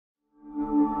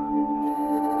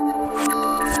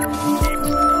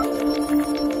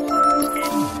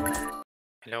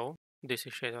Hello, this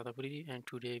is Shehzad and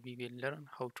today we will learn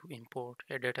how to import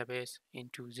a database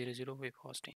into 00 web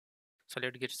hosting. So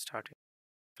let's get started.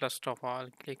 First of all,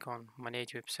 click on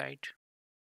Manage Website.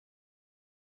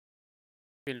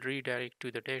 We'll redirect to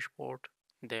the dashboard,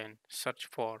 then search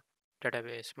for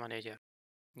Database Manager.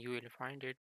 You will find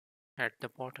it at the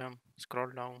bottom.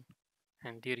 Scroll down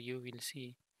and there you will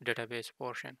see database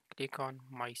portion. Click on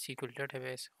MySQL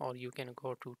database or you can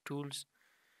go to Tools,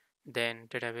 then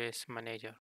Database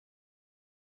Manager.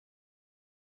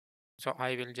 So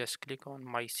I will just click on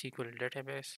MySQL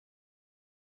database.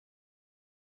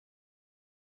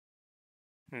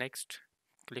 Next,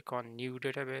 click on New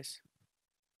Database,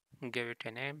 give it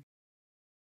a name,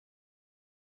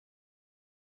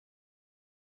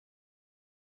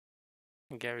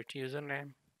 give it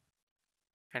username,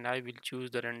 and I will choose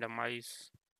the randomize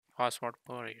password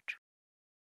for it.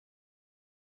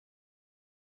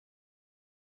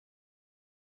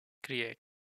 Create.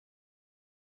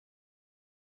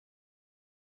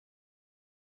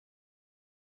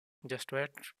 Just wait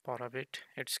for a bit,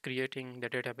 it's creating the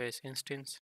database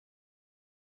instance.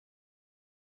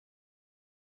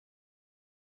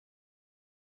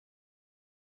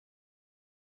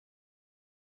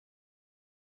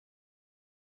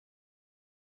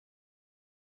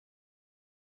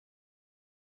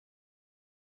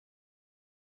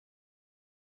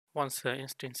 Once the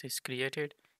instance is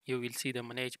created, you will see the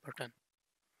Manage button.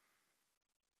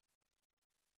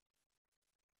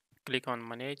 Click on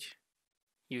Manage.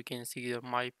 You can see the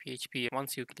My PHP.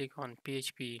 Once you click on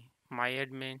PHP My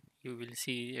Admin, you will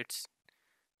see it's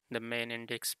the main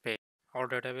index page. Our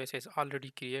database is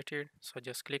already created, so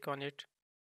just click on it.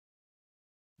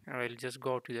 I will just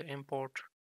go to the import,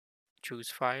 choose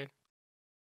file,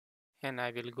 and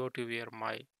I will go to where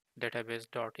my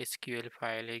database.sql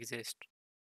file exists.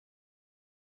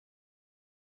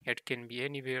 It can be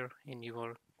anywhere in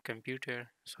your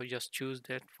computer, so just choose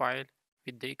that file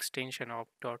with the extension of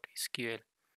 .sql.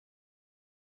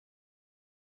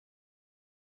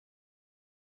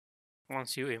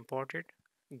 Once you import it,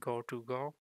 go,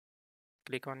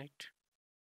 click on it,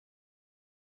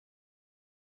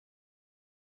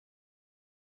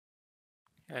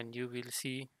 and you will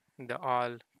see the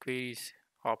all queries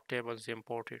of tables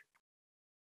imported.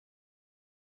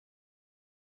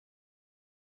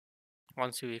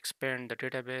 Once you expand the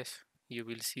database, you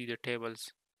will see the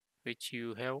tables which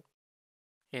you have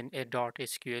in a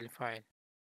 .sql file.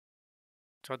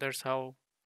 So that's how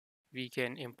we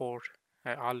can import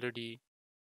already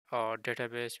a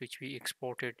database which we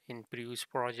exported in previous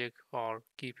project or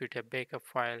keep it a backup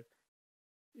file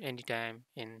anytime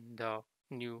in the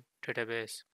new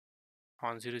database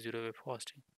on 00 web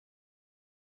hosting.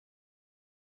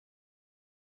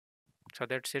 So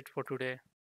that's it for today.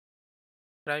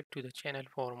 Subscribe to the channel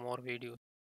for more videos.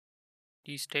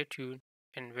 Please stay tuned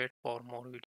and wait for more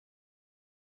videos.